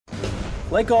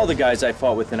Like all the guys I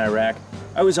fought with in Iraq,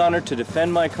 I was honored to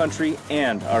defend my country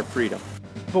and our freedom.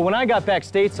 But when I got back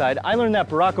stateside, I learned that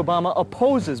Barack Obama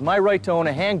opposes my right to own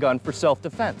a handgun for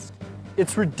self-defense.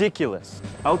 It's ridiculous.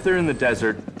 Out there in the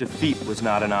desert, defeat was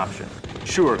not an option.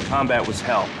 Sure, combat was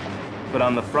hell, but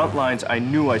on the front lines, I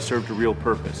knew I served a real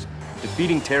purpose: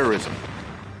 defeating terrorism,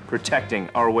 protecting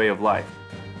our way of life.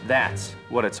 That's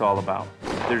what it's all about.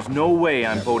 There's no way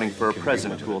I'm voting for a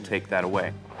president who will take that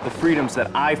away. The freedoms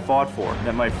that I fought for,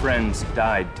 that my friends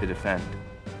died to defend.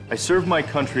 I served my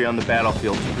country on the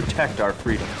battlefield to protect our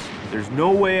freedoms. There's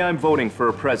no way I'm voting for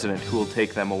a president who will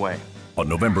take them away. On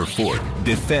November 4th,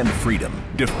 defend freedom,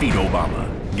 defeat Obama.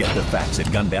 Get the facts at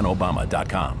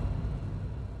gunbanobama.com.